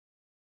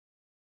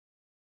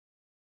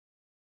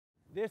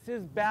This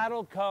is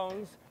battle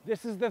cones.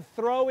 This is the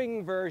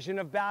throwing version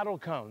of battle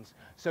cones.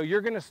 So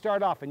you're going to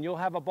start off and you'll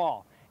have a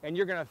ball. And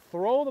you're going to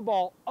throw the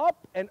ball up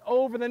and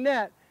over the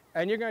net.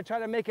 And you're going to try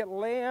to make it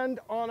land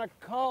on a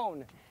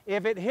cone.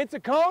 If it hits a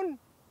cone,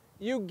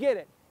 you get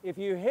it. If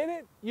you hit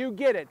it, you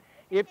get it.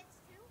 If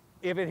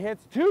it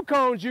hits 2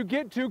 cones, you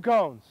get 2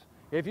 cones.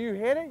 If you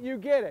hit it, you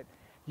get it.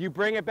 You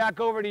bring it back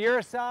over to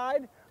your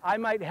side. I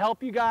might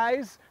help you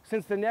guys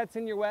since the net's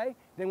in your way.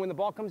 Then when the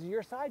ball comes to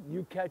your side,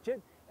 you catch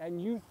it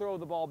and you throw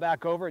the ball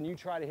back over and you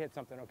try to hit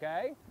something,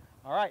 okay?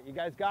 All right, you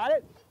guys got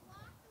it?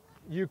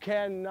 You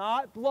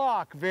cannot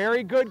block.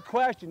 Very good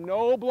question.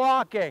 No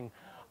blocking.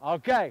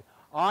 Okay,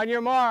 on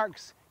your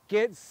marks,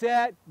 get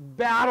set,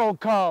 battle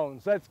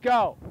cones. Let's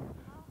go.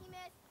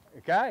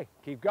 Okay,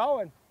 keep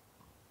going.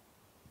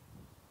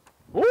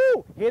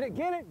 Woo! Hit it,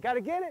 get it,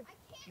 gotta get it.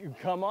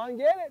 Come on,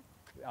 get it.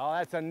 Oh,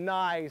 that's a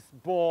nice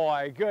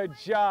boy. Good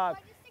job.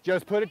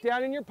 Just put it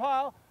down in your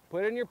pile.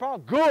 Put it in your pile.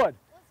 Good.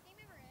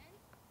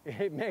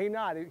 It may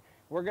not.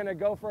 We're going to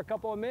go for a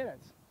couple of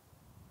minutes.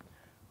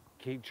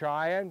 Keep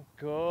trying.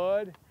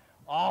 Good.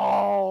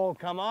 Oh,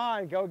 come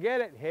on. Go get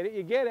it. Hit it,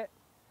 you get it.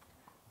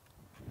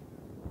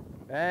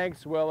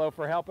 Thanks, Willow,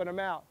 for helping him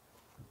out.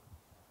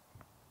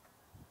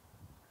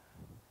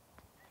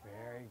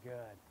 Very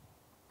good.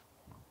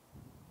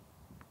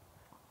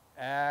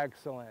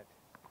 Excellent.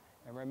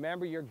 And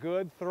remember your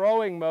good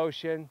throwing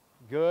motion.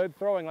 Good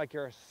throwing like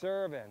you're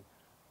serving.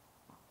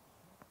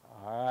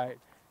 All right.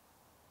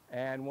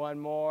 And one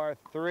more.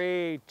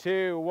 3,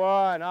 2,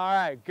 1. All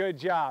right. Good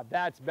job.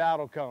 That's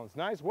battle cones.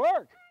 Nice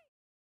work.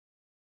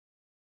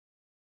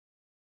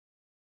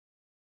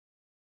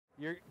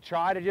 You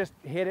try to just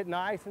hit it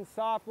nice and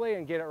softly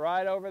and get it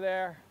right over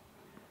there.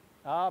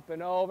 Up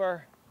and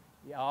over.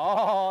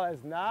 Oh,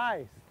 that's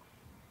nice.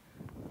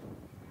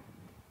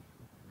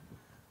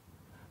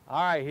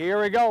 All right, here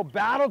we go.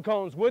 Battle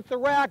cones with the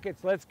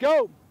rackets. Let's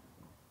go.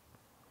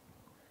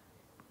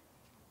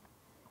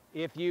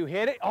 If you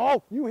hit it,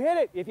 oh, you hit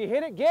it. If you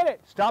hit it, get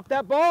it. Stop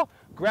that ball.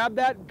 Grab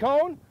that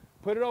cone.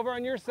 Put it over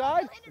on your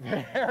side.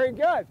 Very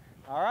good.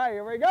 All right,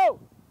 here we go.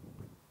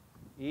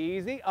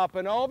 Easy, up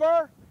and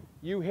over.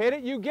 You hit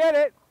it, you get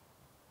it.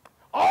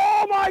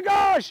 Oh my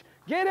gosh,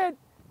 get it.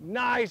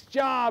 Nice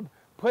job.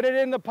 Put it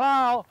in the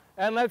pile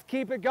and let's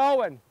keep it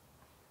going.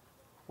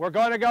 We're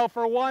going to go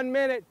for 1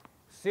 minute.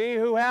 See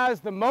who has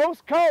the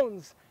most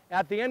cones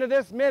at the end of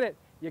this minute.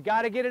 You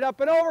got to get it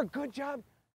up and over. Good job.